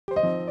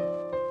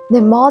The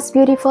most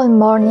beautiful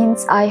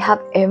mornings I have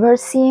ever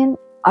seen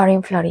are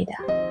in Florida.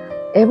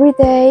 Every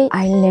day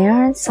I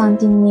learn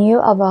something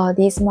new about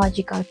this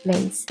magical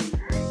place.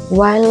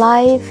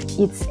 Wildlife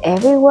is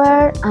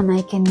everywhere and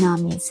I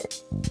cannot miss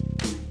it.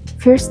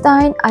 First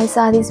time I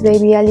saw this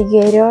baby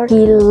alligator,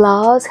 he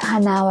loves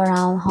hanging out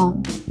around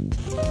home.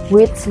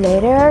 Weeks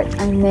later,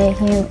 I named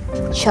him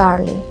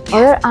Charlie.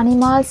 Other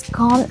animals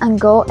come and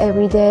go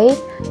every day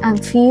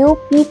and few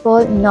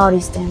people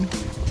notice them.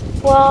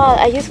 Well,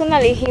 I just wanna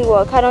let him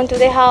walk around to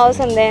the house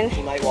and then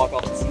he might walk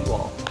off the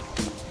seawall.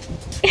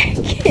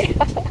 Yeah.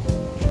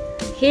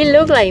 He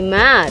looked like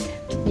mad.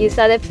 You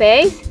saw the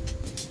face?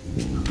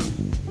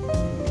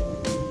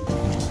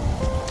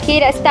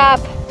 Kira, stop.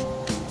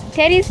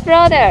 Teddy's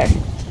brother.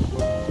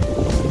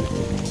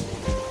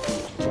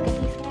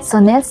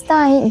 So next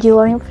time you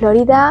are in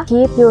Florida,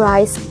 keep your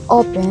eyes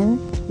open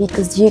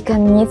because you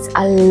can miss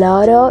a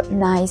lot of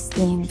nice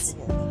things.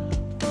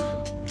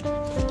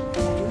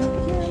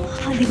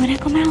 Oh, they wanna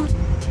come out.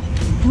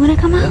 They wanna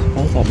come out.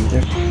 Both of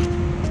them.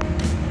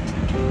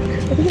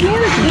 Look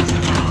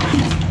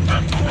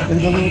at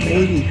the little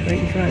baby right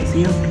in front.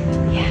 See him?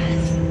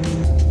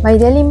 Yes. My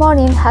daily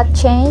morning had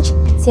changed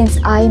since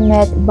I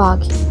met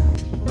Bucky,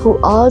 who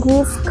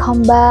always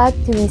come back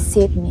to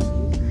visit me.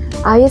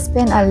 I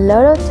spend a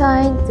lot of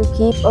time to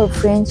keep our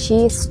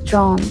friendship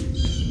strong,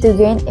 to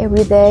gain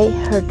every day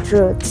her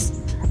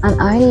truths,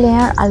 and I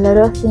learn a lot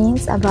of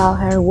things about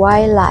her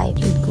wildlife.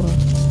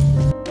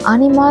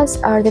 Animals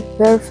are the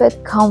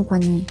perfect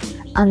company,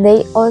 and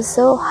they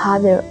also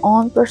have their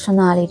own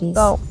personalities.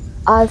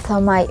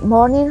 Although my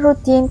morning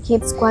routine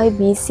keeps quite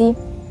busy,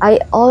 I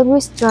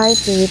always try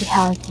to eat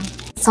healthy.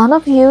 Some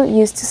of you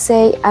used to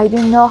say I do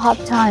not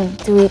have time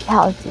to eat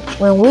healthy.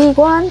 When we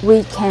want,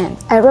 we can't.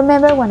 I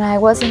remember when I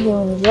was in the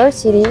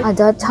university, at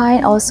that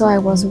time also I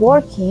was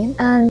working,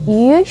 and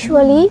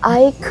usually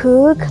I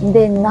cook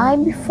the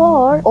night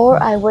before or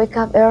I wake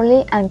up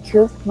early and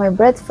cook my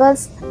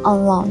breakfast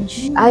and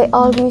lunch. I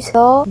always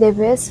thought the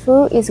best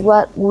food is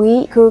what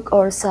we cook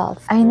ourselves.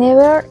 I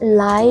never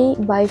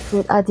like buy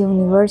food at the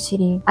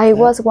university. I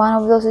was one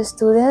of those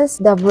students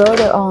that brought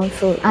their own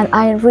food, and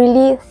I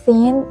really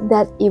think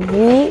that if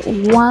we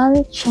want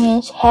to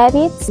change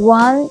habits,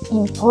 one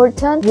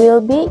important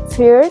will be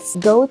first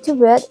go to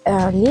bed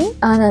early,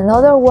 and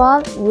another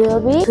one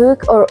will be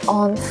cook our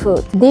own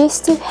food.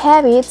 These two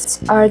habits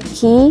are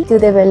key to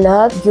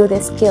develop good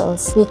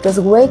skills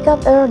because wake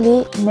up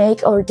early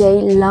make our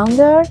day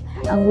longer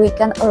and we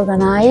can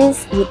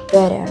organize it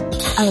better.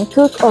 And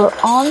cook our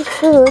own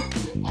food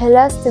help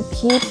us to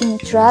keep in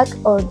track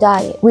our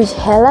diet, which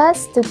help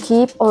us to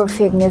keep our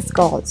fitness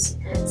goals.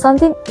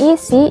 Something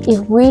easy if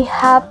we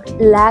have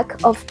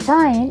lack of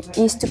time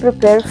is to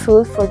prepare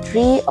food for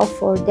 3 or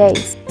 4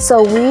 days,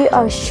 so we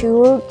are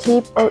sure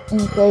keep our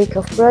intake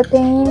of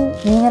protein,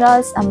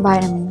 minerals, and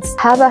vitamins.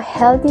 Have a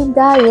healthy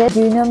diet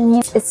do not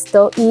mean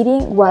stop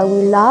eating what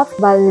we love,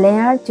 but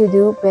learn to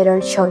do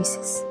better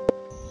choices.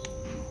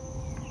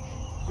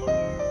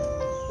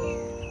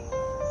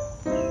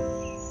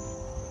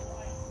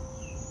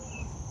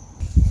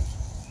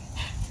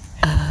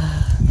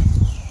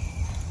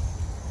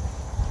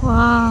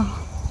 Wow.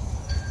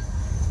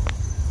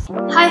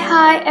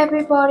 Hi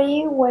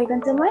everybody,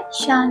 welcome to my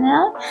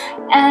channel,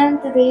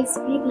 and today's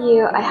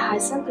video I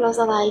had some clothes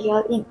that I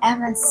got in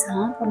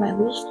Amazon for my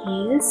wish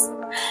list,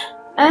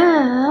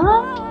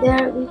 and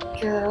there we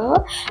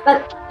go.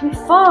 But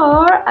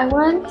before, I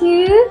want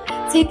to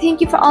say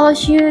thank you for all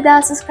of you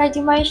that subscribe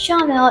to my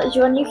channel. If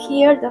you're new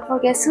here, don't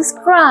forget to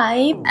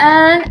subscribe,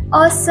 and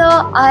also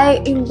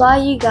I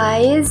invite you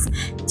guys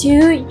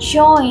to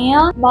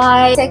join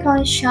my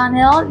second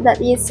channel,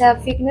 that is a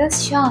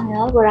fitness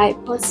channel where I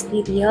post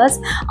videos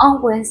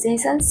on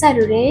Wednesdays and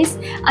Saturdays,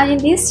 and in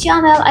this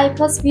channel I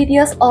post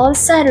videos all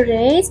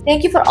Saturdays.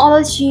 Thank you for all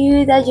of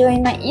you that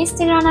join my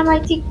Instagram and my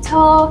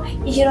TikTok.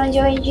 If you don't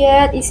join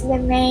yet, it's in the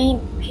main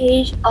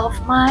page of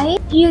my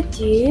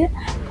YouTube.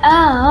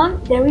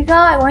 And there we go,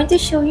 I want to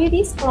show you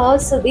these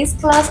clothes. So these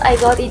clothes I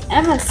got in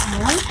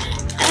Amazon,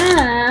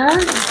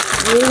 and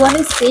you want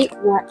to see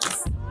what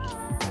is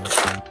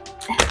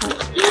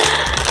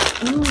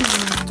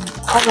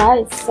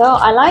Alright, so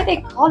I like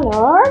the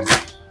colors.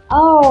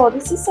 Oh,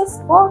 this is a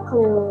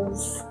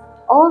sparkles.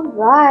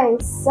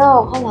 Alright,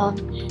 so hold on.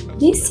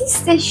 This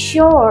is the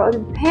short or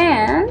the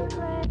pant,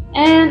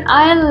 and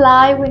I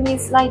like when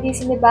it's like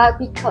this in the back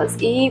because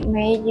it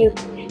made you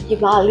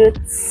look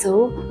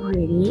so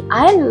pretty.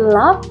 I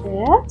love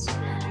it.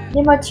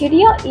 The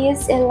material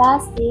is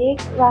elastic,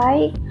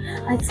 right?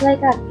 It's like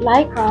a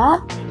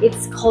lycra.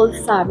 It's called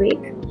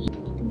fabric.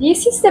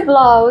 This is the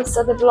blouse.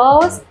 So the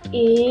blouse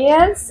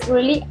is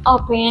really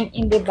open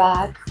in the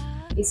back.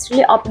 It's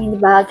really open in the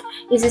back.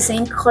 It's the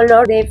same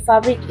color. The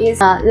fabric is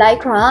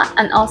lycra,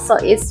 and also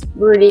it's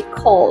really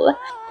cold.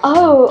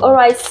 Oh,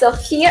 alright. So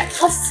here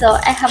also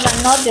I have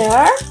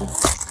another.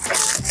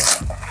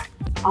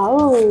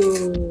 Oh,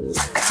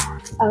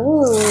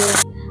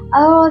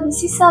 Oh,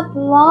 this is a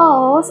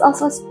blouse,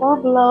 also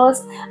sport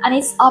blouse, and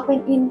it's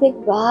open in the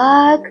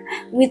back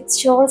with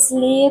short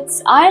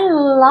sleeves. I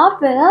love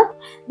it.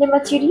 The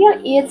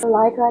material is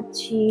like a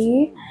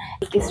tee.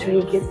 It's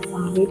really good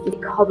fabric.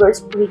 It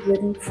covers pretty good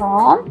in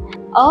front.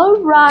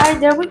 Alright,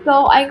 there we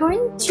go. I'm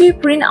going to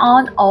print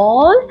on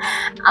all,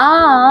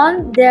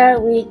 and there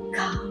we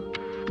go.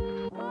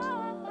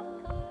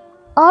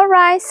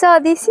 Alright, so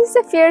this is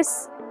the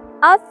first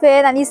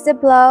outfit, and it's the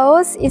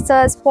blouse. It's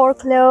a sport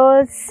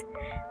clothes.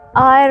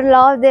 I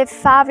love the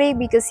fabric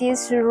because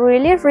it's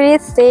really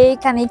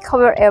thick and it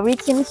covers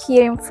everything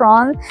here in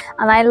front,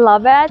 and I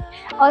love it.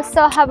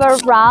 Also have a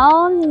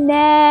round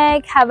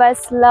neck, have a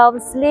slope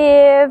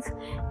sleeve,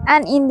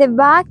 and in the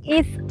back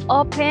it's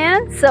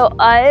open, so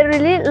I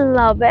really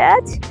love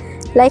it.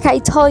 Like I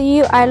told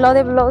you, I love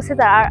the blouses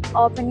that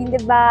are open in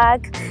the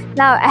back.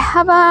 Now I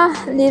have a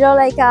little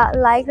like a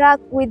lycra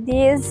with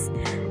this.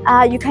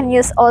 You can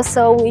use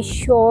also with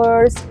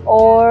shorts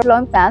or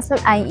long pants,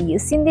 but I'm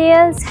using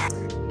this.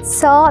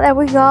 So there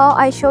we go.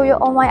 I show you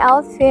all my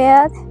outfit.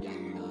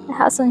 I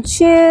have some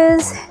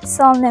shoes,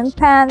 some name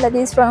pants that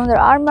is from Under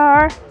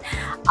Armour.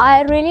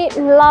 I really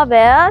love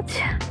it.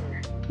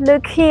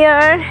 Look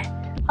here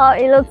how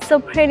it looks so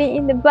pretty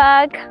in the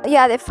back.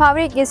 Yeah, the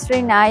fabric is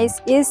really nice.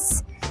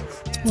 It's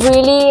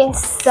really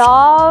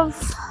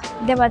soft.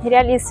 The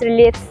material is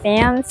really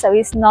thin, so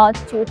it's not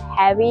too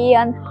heavy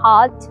and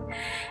hot.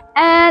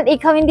 And it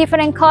comes in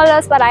different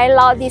colors, but I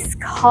love this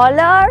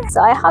color.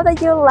 So I hope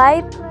that you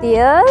like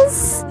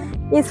this.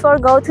 It's for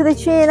go to the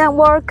gym and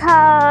work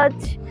out.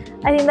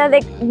 I think that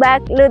the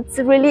back looks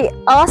really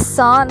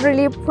awesome,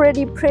 really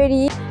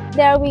pretty.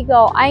 There we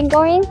go. I'm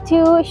going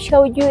to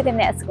show you the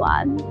next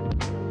one.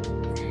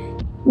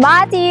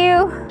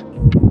 Matthew,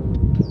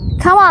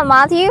 come on,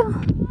 Matthew.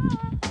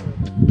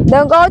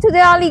 Don't go to the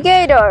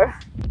alligator.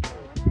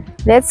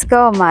 Let's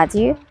go,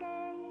 Matthew.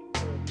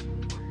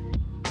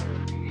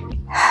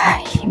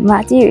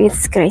 Matthew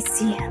is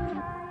crazy.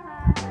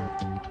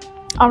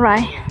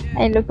 Alright,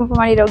 I'm looking for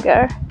my little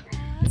girl.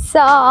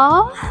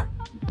 So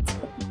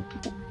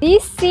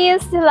this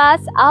is the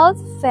last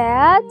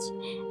outfit,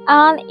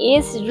 and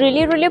it's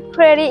really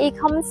pretty. It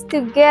comes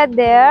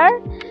together,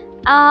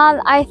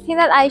 and I think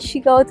that I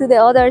should go to the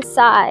other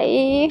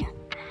side,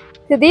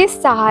 to this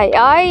side.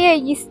 Oh yeah,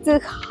 it's too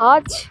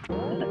hot.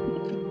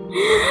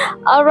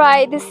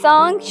 Alright, the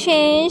song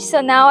changed,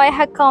 so now I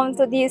have come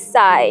to this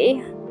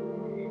side.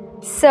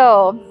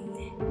 So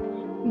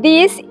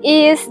this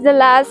is the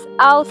last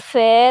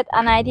outfit,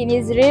 and I think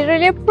it's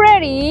really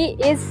pretty.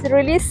 It's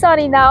really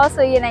sunny now,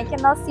 so I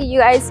cannot see you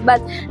guys,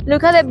 but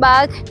look at the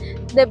back.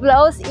 The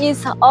blouse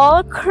is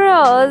all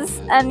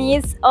crossed and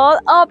it's all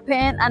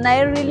open, and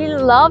I really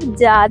love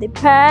that. The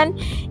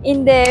pant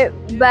in the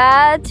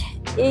back,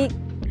 it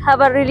have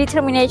a really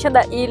termination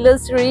that it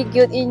looks really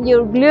good in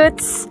your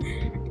glutes,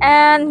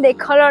 and the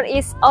color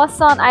is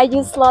awesome. I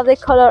just love the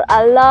color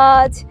a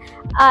lot.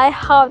 I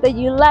hope that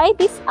you like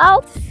this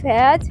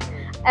outfit.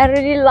 I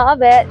really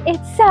love it.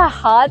 It's so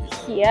hot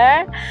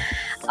here.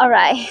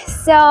 Alright,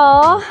 so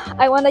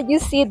I want that you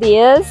see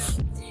this.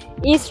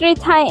 It's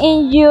retied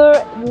in your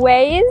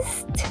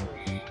waist,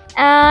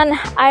 and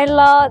I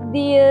love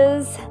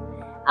this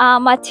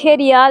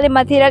material. The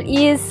material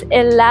is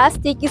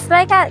elastic. It's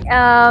like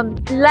a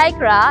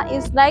lycra.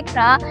 It's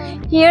lycra.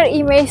 Here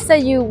it makes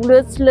that you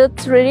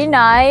looks really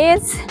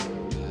nice.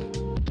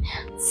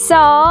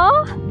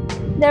 So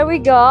there we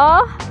go.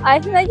 I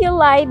think that you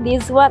like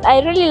this one.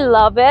 I really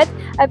love it.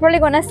 I'm probably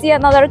gonna see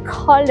another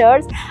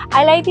colors.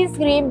 I like this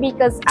green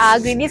because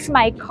green is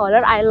my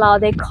color. I love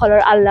the color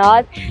a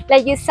lot.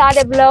 Like you saw,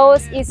 the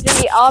blouse is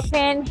really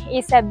open.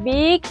 It's a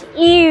big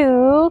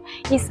U.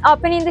 It's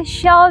open in the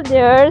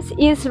shoulders.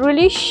 It's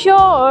really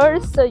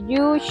short, so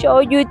you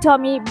show your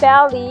tummy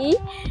belly,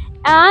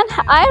 and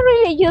I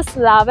really just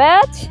love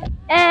it.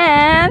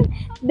 And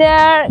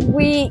there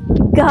we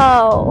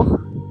go.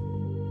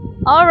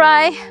 All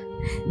right.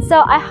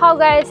 So I hope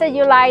guys that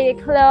you like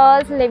the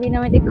clothes. Let me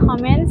know in the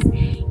comments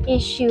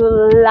if you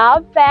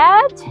love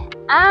it.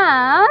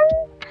 And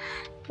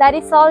that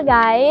is all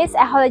guys.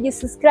 I hope that you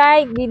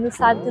subscribe, give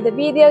thumbs up to the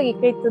video, you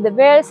click to the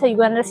bell so you're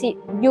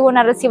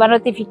gonna receive a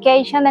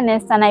notification the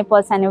next time I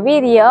post a new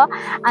video.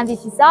 And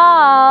this is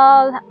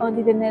all.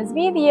 Until the next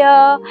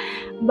video.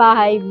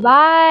 Bye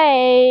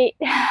bye.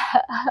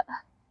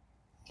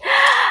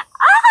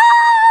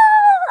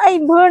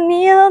 I'm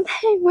burning.